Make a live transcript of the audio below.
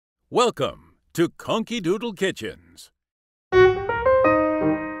Welcome to Conky Doodle Kitchens.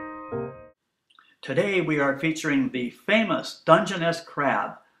 Today we are featuring the famous Dungeness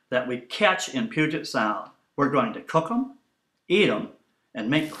crab that we catch in Puget Sound. We're going to cook them, eat them, and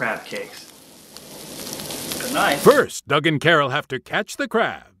make crab cakes. Good night. First, Doug and Carol have to catch the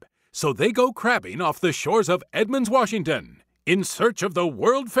crab, so they go crabbing off the shores of Edmonds, Washington, in search of the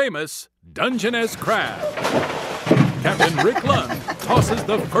world-famous Dungeness crab. Captain Rick Lund tosses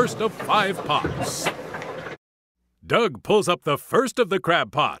the first of 5 pots. Doug pulls up the first of the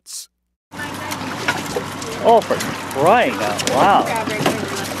crab pots. Oh, for crying out loud.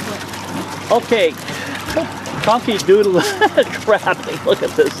 Okay, Conky Doodle crabbing. Look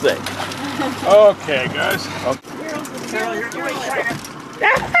at this thing. Okay, guys.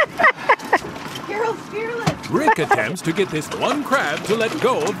 Carol's fearless. Rick attempts to get this one crab to let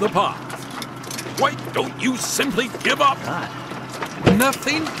go of the pot. Why don't you simply give up?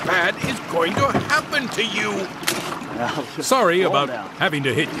 Nothing bad is going to happen to you. Sorry about having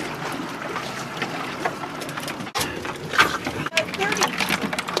to hit you.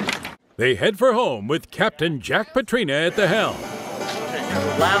 They head for home with Captain Jack Petrina at the helm.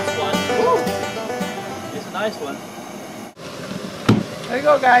 The last one. Woo. It's a nice one. There you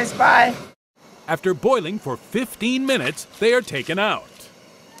go, guys. Bye. After boiling for 15 minutes, they are taken out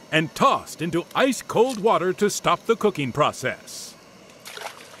and tossed into ice-cold water to stop the cooking process.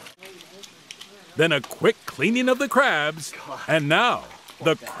 Then a quick cleaning of the crabs, and now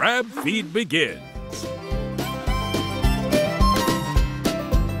the crab feed begins.